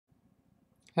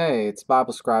Hey, it's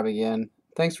Bible Scribe again.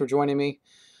 Thanks for joining me.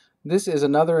 This is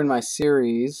another in my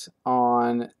series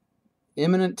on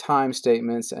imminent time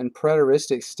statements and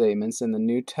preteristic statements in the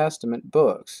New Testament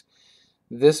books.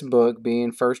 This book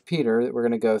being First Peter that we're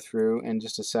going to go through in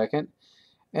just a second.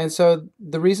 And so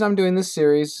the reason I'm doing this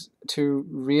series, to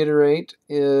reiterate,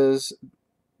 is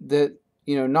that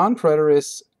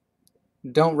non-preterists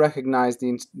don't recognize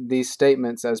these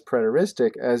statements as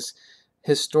preteristic, as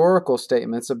historical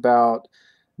statements about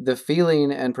the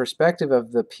feeling and perspective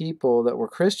of the people that were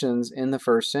Christians in the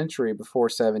first century before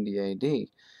 70 AD.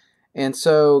 And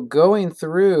so going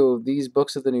through these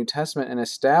books of the New Testament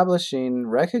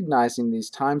and recognizing these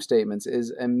time statements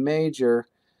is a major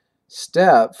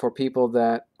step for people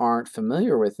that aren't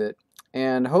familiar with it.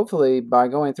 And hopefully by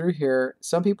going through here,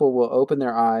 some people will open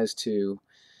their eyes to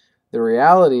the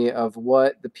reality of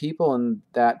what the people in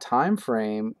that time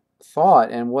frame thought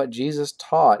and what Jesus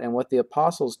taught and what the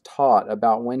apostles taught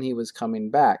about when he was coming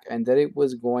back, and that it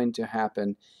was going to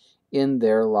happen in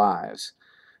their lives.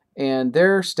 And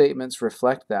their statements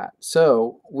reflect that.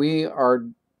 So we are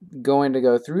going to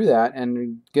go through that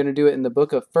and going to do it in the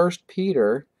book of First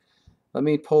Peter. Let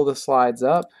me pull the slides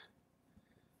up.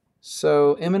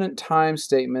 So, imminent time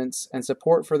statements and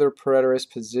support for their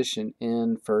preterist position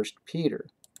in First Peter.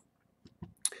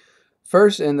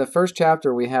 First, in the first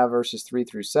chapter, we have verses 3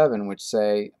 through 7, which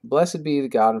say, "Blessed be the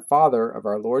God and Father of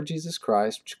our Lord Jesus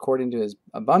Christ, which according to his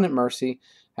abundant mercy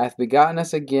hath begotten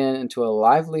us again into a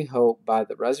lively hope by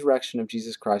the resurrection of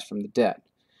Jesus Christ from the dead,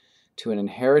 to an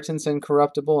inheritance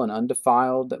incorruptible and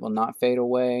undefiled that will not fade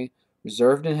away,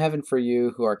 reserved in heaven for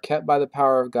you, who are kept by the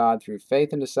power of God through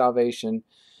faith unto salvation."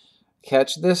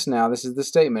 Catch this now, this is the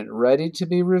statement, ready to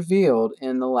be revealed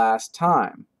in the last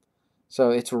time. So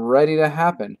it's ready to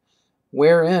happen.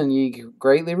 "Wherein ye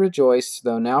greatly rejoice,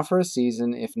 though now for a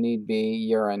season, if need be,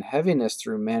 ye are in heaviness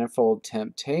through manifold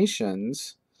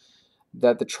temptations,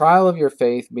 that the trial of your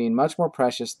faith, being much more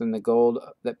precious than the gold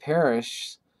that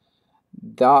perishes,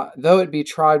 though it be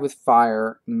tried with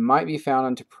fire, might be found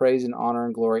unto praise and honor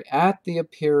and glory at the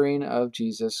appearing of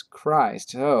Jesus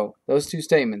Christ." So, those two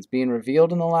statements, being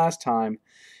revealed in the last time,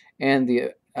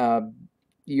 and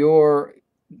your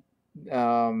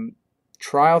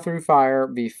trial through fire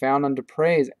be found unto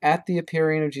praise at the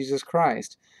appearing of Jesus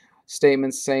Christ.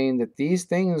 Statements saying that these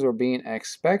things were being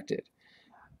expected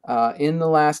in the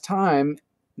last time.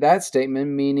 That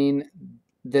statement meaning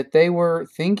that they were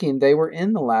thinking they were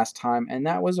in the last time, and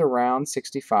that was around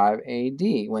 65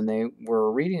 AD when they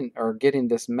were reading or getting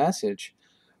this message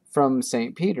from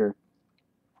St. Peter.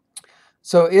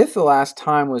 So if the last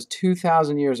time was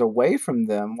 2,000 years away from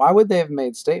them, why would they have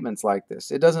made statements like this?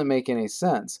 It doesn't make any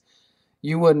sense.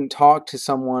 You wouldn't talk to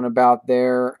someone about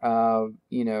their,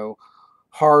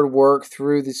 hard work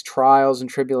through these trials and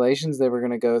tribulations they were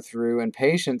going to go through, and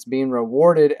patience being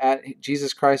rewarded at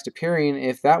Jesus Christ appearing,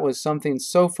 if that was something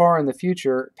so far in the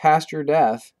future, past your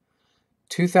death,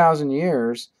 2,000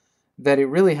 years, that it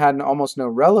really had almost no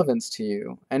relevance to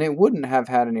you, and it wouldn't have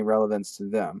had any relevance to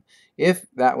them if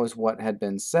that was what had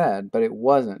been said, but it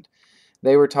wasn't.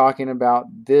 They were talking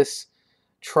about this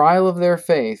trial of their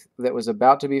faith that was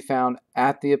about to be found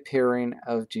at the appearing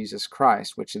of Jesus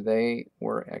Christ, which they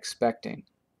were expecting.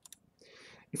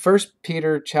 In 1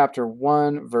 Peter chapter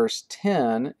 1, verse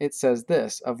 10, it says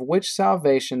this, "Of which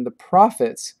salvation the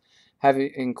prophets have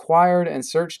inquired and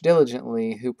searched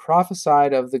diligently, who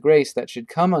prophesied of the grace that should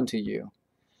come unto you."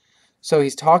 So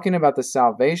he's talking about the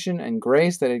salvation and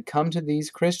grace that had come to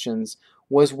these Christians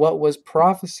was what was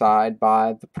prophesied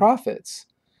by the prophets.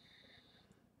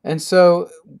 And so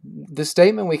the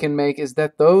statement we can make is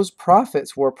that those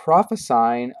prophets were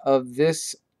prophesying of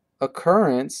this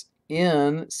occurrence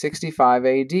in 65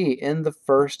 AD, in the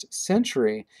first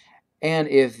century. And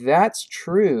if that's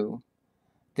true,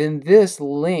 then this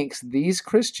links these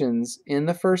Christians in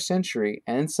the first century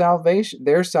and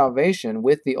their salvation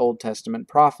with the Old Testament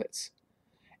prophets.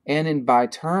 And by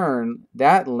turn,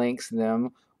 that links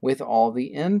them with all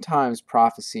the end times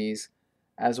prophecies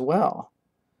as well.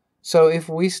 So if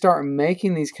we start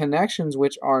making these connections,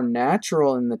 which are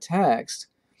natural in the text,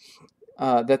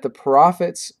 that the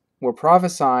prophets were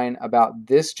prophesying about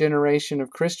this generation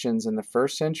of Christians in the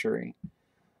first century,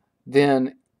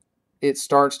 then it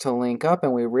starts to link up,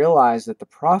 and we realize that the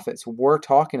prophets were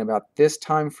talking about this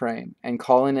time frame and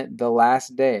calling it the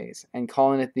last days and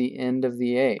calling it the end of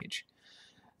the age.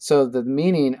 So the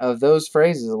meaning of those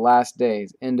phrases, the last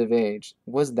days, end of age,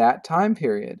 was that time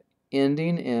period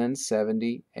ending in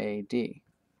 70 AD.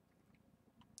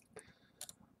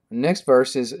 Next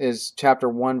verse is chapter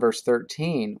 1, verse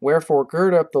 13. "Wherefore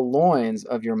gird up the loins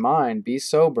of your mind, be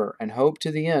sober, and hope to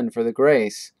the end for the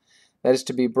grace that is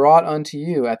to be brought unto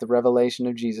you at the revelation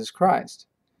of Jesus Christ.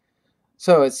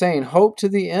 So it's saying, hope to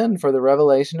the end for the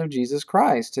revelation of Jesus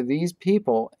Christ to these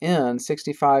people in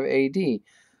 65 AD.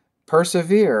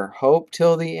 Persevere, hope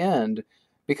till the end,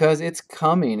 because it's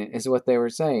coming, is what they were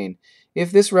saying.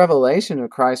 If this revelation of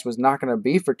Christ was not going to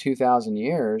be for 2,000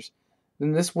 years,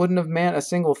 then this wouldn't have meant a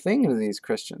single thing to these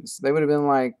Christians. They would have been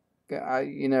like,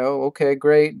 okay,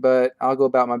 great, but I'll go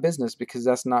about my business because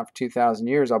that's not for 2,000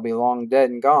 years. I'll be long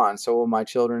dead and gone. So will my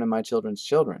children and my children's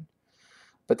children.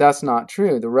 But that's not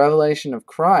true. The revelation of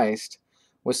Christ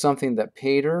was something that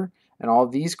Peter and all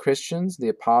these Christians, the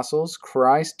apostles,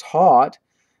 Christ taught,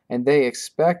 and they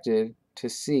expected to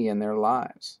see in their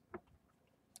lives.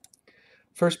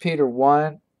 1 Peter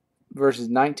 1, verses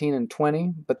 19 and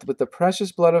 20, but with the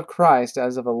precious blood of Christ,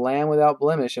 as of a lamb without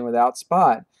blemish and without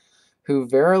spot, who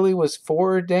verily was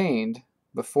foreordained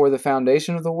before the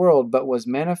foundation of the world, but was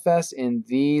manifest in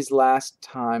these last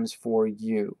times for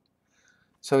you.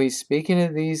 So he's speaking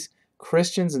to these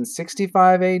Christians in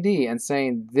 65 AD and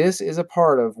saying this is a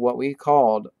part of what we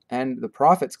called, and the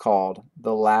prophets called,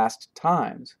 the last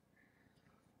times.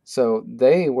 So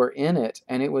they were in it,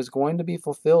 and it was going to be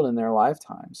fulfilled in their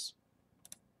lifetimes.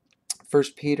 1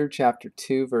 Peter chapter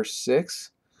 2, verse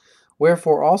 6,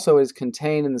 wherefore also is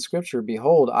contained in the scripture,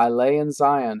 behold, I lay in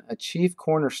Zion a chief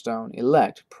cornerstone,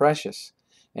 elect, precious,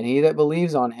 and he that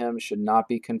believes on him should not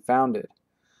be confounded.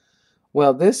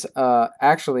 Well, this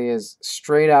actually is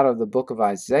straight out of the book of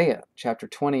Isaiah, chapter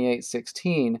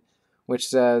 28:16, which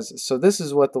says, so this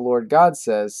is what the Lord God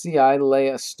says, see, I lay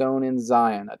a stone in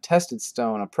Zion, a tested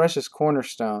stone, a precious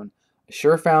cornerstone, a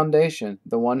sure foundation,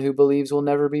 the one who believes will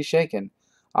never be shaken.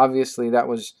 Obviously, that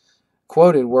was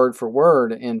quoted word for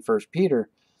word in 1 Peter.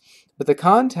 But the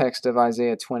context of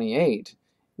Isaiah 28,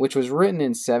 which was written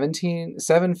in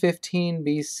 715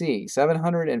 BC,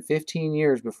 715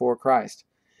 years before Christ,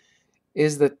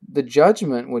 is that the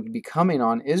judgment would be coming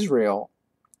on Israel,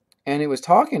 and it was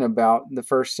talking about the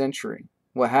first century,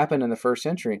 what happened in the first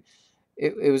century.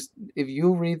 It was, if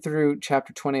you read through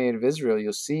chapter 28 of Israel,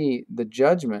 you'll see the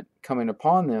judgment coming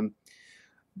upon them,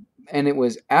 and it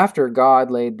was after God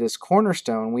laid this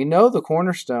cornerstone. We know the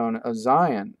cornerstone of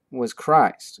Zion was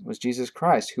Christ, was Jesus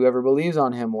Christ. Whoever believes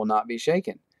on him will not be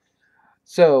shaken.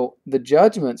 So the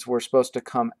judgments were supposed to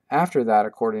come after that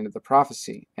according to the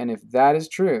prophecy, and if that is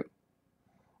true,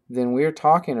 then we're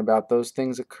talking about those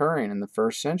things occurring in the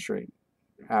first century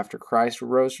after Christ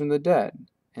rose from the dead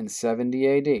in 70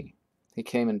 AD. He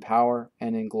came in power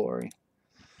and in glory.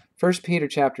 1 Peter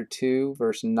chapter 2,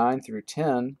 verse 9 through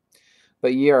 10,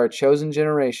 but ye are a chosen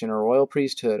generation, a royal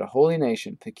priesthood, a holy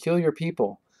nation, peculiar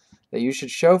people, that you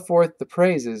should show forth the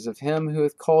praises of him who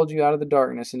hath called you out of the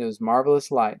darkness into his marvelous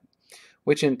light,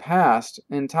 which in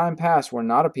time past were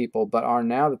not a people, but are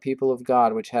now the people of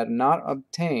God, which had not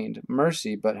obtained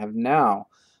mercy, but have now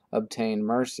obtained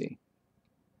mercy.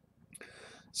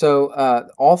 So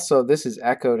also this is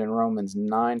echoed in Romans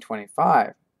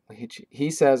 9:25.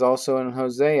 He says also in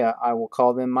Hosea, I will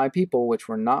call them my people, which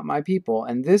were not my people.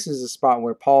 And this is a spot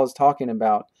where Paul is talking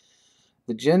about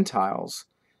the Gentiles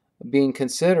being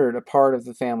considered a part of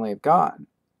the family of God,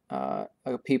 a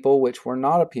people which were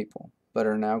not a people, but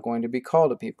are now going to be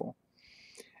called a people.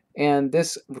 And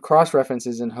this cross-reference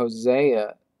is in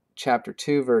Hosea chapter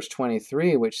 2, verse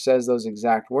 23, which says those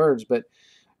exact words, but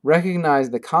recognize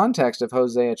the context of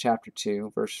Hosea chapter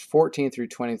 2, verse 14 through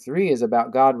 23 is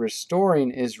about God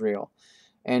restoring Israel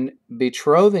and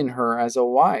betrothing her as a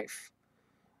wife,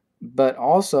 but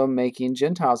also making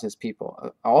Gentiles his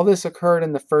people. All this occurred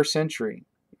in the first century.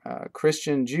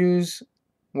 Christian Jews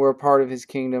were a part of his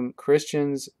kingdom.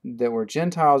 Christians that were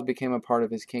Gentiles became a part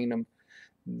of his kingdom.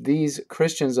 These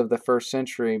Christians of the first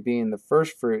century being the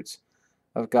first fruits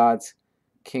of God's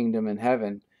kingdom in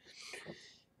heaven.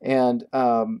 And,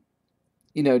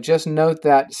 just note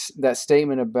that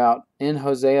statement about in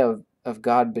Hosea of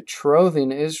God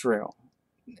betrothing Israel.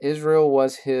 Israel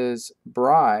was his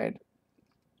bride,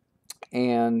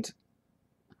 and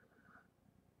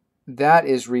that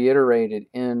is reiterated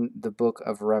in the book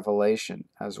of Revelation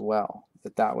as well,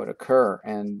 that would occur.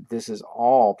 And this is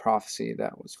all prophecy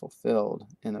that was fulfilled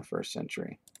in the first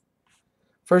century.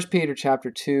 1 Peter chapter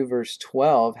 2, verse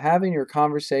 12, having your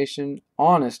conversation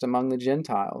honest among the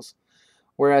Gentiles,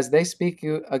 whereas they speak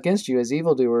against you as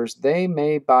evildoers, they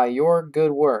may by your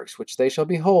good works, which they shall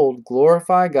behold,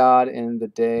 glorify God in the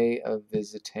day of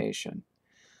visitation.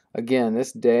 Again,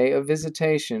 this day of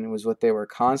visitation was what they were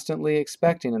constantly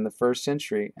expecting in the first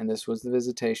century, and this was the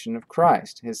visitation of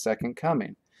Christ, his second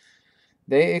coming.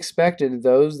 They expected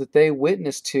those that they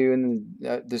witnessed to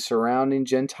in the surrounding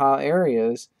Gentile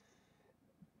areas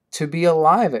to be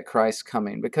alive at Christ's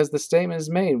coming, because the statement is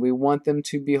made, we want them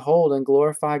to behold and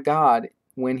glorify God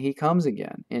when he comes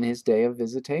again in his day of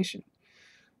visitation.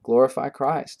 Glorify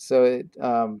Christ. So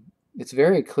it's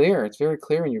very clear. It's very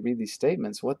clear when you read these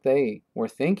statements what they were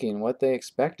thinking, what they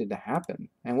expected to happen,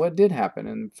 and what did happen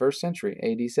in the first century,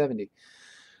 AD 70.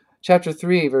 Chapter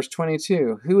 3, verse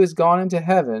 22, who is gone into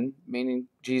heaven, meaning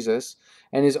Jesus,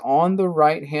 and is on the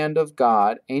right hand of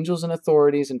God, angels and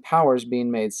authorities and powers being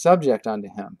made subject unto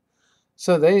him.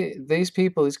 So these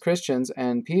people, these Christians,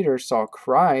 and Peter saw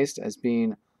Christ as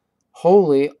being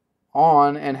holy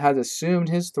on and had assumed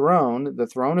his throne, the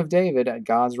throne of David, at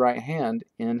God's right hand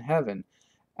in heaven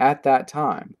at that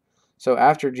time. So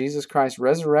after Jesus Christ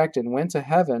resurrected and went to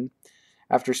heaven,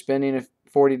 after spending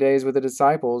 40 days with the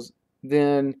disciples,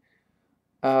 then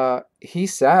he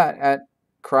sat at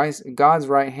God's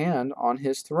right hand on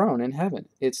his throne in heaven.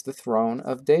 It's the throne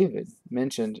of David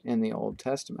mentioned in the Old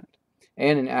Testament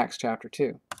and in Acts chapter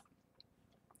 2.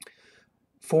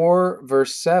 4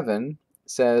 verse 7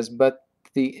 says, but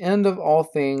the end of all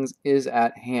things is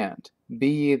at hand. Be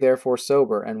ye therefore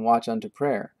sober and watch unto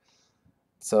prayer.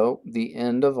 So the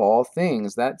end of all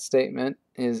things, that statement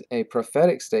is a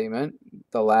prophetic statement.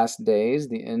 The last days,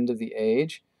 the end of the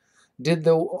age. Did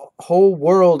the whole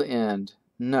world end?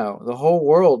 No, the whole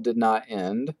world did not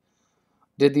end.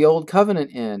 Did the old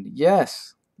covenant end?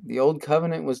 Yes, the old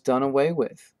covenant was done away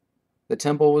with. The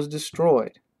temple was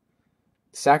destroyed.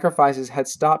 Sacrifices had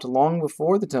stopped long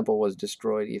before the temple was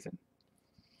destroyed even.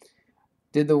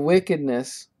 Did the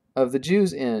wickedness of the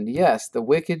Jews end? Yes, the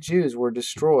wicked Jews were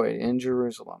destroyed in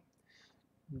Jerusalem.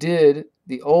 Did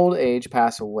the old age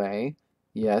pass away?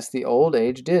 Yes, the old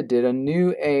age did. Did a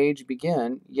new age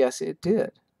begin? Yes, it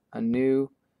did. A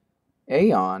new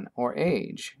aeon or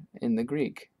age in the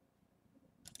Greek.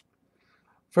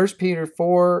 1 Peter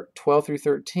 4, 12 through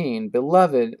 13.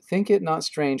 Beloved, think it not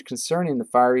strange concerning the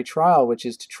fiery trial which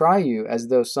is to try you, as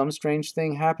though some strange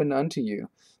thing happened unto you.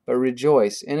 But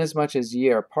rejoice, inasmuch as ye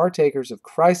are partakers of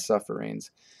Christ's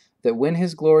sufferings, that when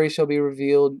his glory shall be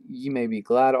revealed, ye may be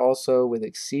glad also with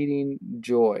exceeding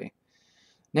joy.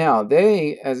 Now,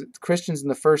 they, as Christians in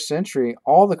the first century,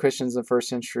 all the Christians in the first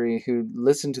century who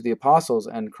listened to the apostles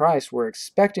and Christ were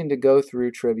expecting to go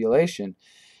through tribulation.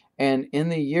 And in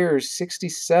the years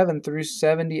 67 through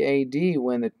 70 AD,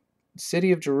 when the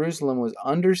city of Jerusalem was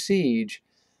under siege,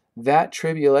 that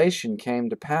tribulation came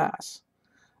to pass.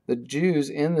 The Jews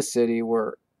in the city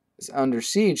were under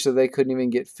siege, so they couldn't even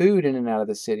get food in and out of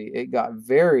the city. It got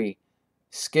very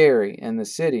scary in the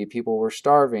city. People were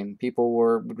starving. People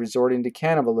were resorting to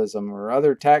cannibalism or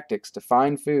other tactics to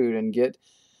find food and get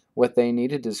what they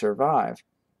needed to survive.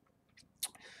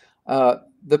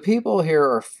 The people here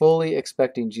are fully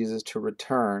expecting Jesus to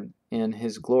return in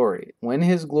his glory. When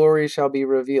his glory shall be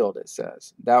revealed, it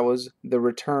says. That was the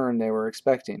return they were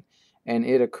expecting. And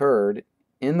it occurred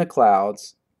in the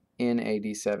clouds in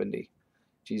AD 70.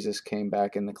 Jesus came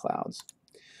back in the clouds.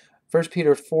 1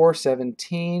 Peter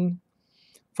 4:17.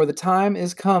 For the time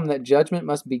is come that judgment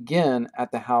must begin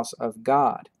at the house of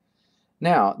God.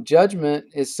 Now, judgment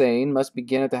is saying must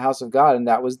begin at the house of God, and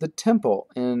that was the temple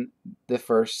in the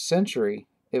first century.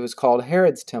 It was called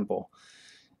Herod's temple.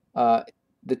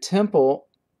 The temple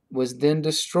was then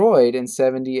destroyed in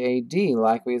 70 AD,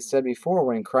 like we had said before.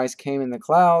 When Christ came in the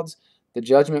clouds, the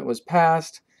judgment was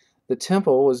passed. The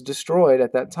temple was destroyed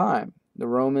at that time. The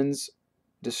Romans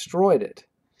destroyed it.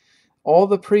 All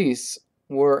the priests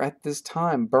were at this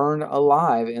time burned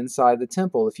alive inside the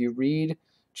temple. If you read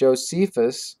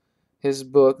Josephus, his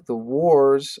book, The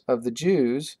Wars of the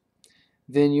Jews,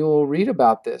 then you will read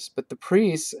about this. But the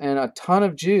priests and a ton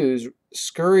of Jews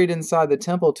scurried inside the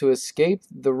temple to escape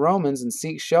the Romans and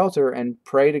seek shelter and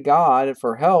pray to God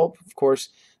for help. Of course,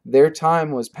 their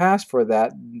time was past for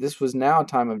that. This was now a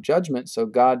time of judgment, so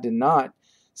God did not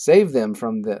save them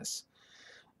from this.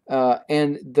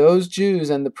 And those Jews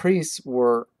and the priests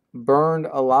were burned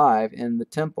alive in the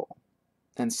temple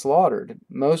and slaughtered.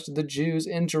 Most of the Jews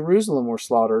in Jerusalem were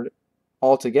slaughtered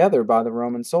altogether by the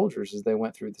Roman soldiers as they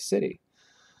went through the city.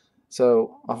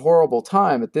 So a horrible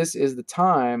time, but this is the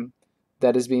time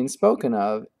that is being spoken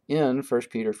of in 1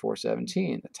 Peter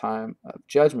 4:17, the time of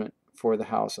judgment for the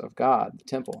house of God, the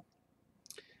temple.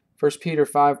 1 Peter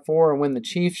 5:4, and when the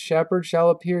chief shepherd shall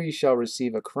appear, ye shall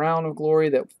receive a crown of glory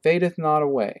that fadeth not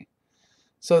away.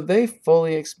 So they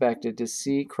fully expected to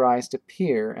see Christ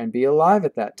appear and be alive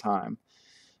at that time.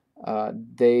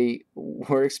 They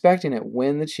were expecting it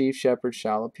when the chief shepherd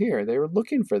shall appear. They were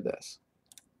looking for this.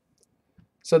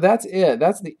 So that's it.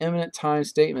 That's the imminent time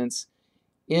statements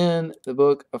in the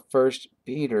book of 1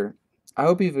 Peter. I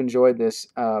hope you've enjoyed this.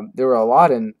 There were a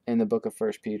lot in the book of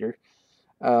 1 Peter.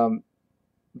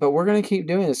 But we're going to keep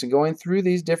doing this and going through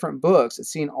these different books and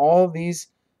seeing all these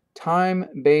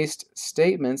time-based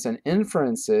statements and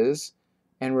inferences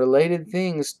and related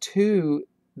things to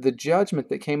the judgment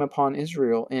that came upon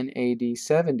Israel in AD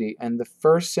 70 and the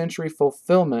first century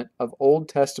fulfillment of Old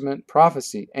Testament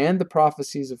prophecy and the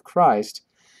prophecies of Christ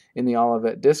in the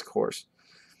Olivet Discourse.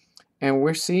 And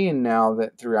we're seeing now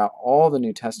that throughout all the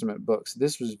New Testament books,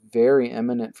 this was very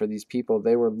imminent for these people.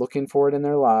 They were looking for it in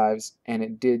their lives, and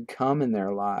it did come in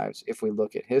their lives if we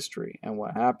look at history and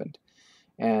what happened.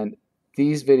 And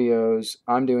these videos,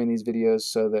 I'm doing these videos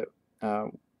so that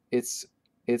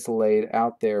it's laid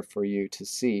out there for you to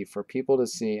see, for people to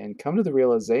see, and come to the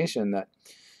realization that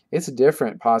it's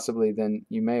different possibly than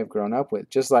you may have grown up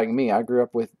with. Just like me, I grew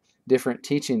up with different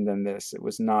teaching than this. It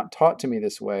was not taught to me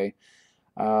this way.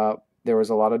 There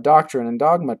was a lot of doctrine and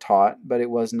dogma taught, but it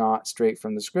was not straight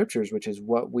from the scriptures, which is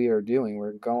what we are doing.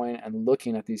 We're going and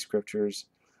looking at these scriptures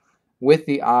with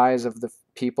the eyes of the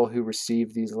people who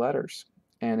received these letters.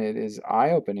 And it is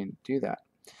eye-opening to do that.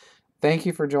 Thank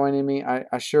you for joining me.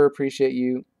 I sure appreciate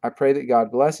you. I pray that God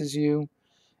blesses you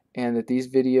and that these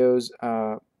videos,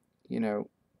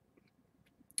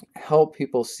 help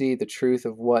people see the truth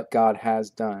of what God has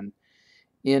done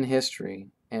in history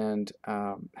and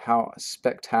how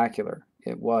spectacular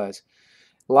it was.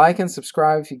 Like and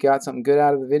subscribe if you got something good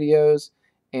out of the videos,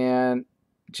 and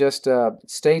just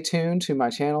stay tuned to my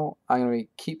channel. I'm going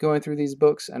to keep going through these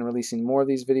books and releasing more of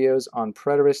these videos on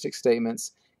preteristic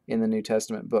statements in the New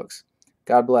Testament books.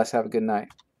 God bless. Have a good night.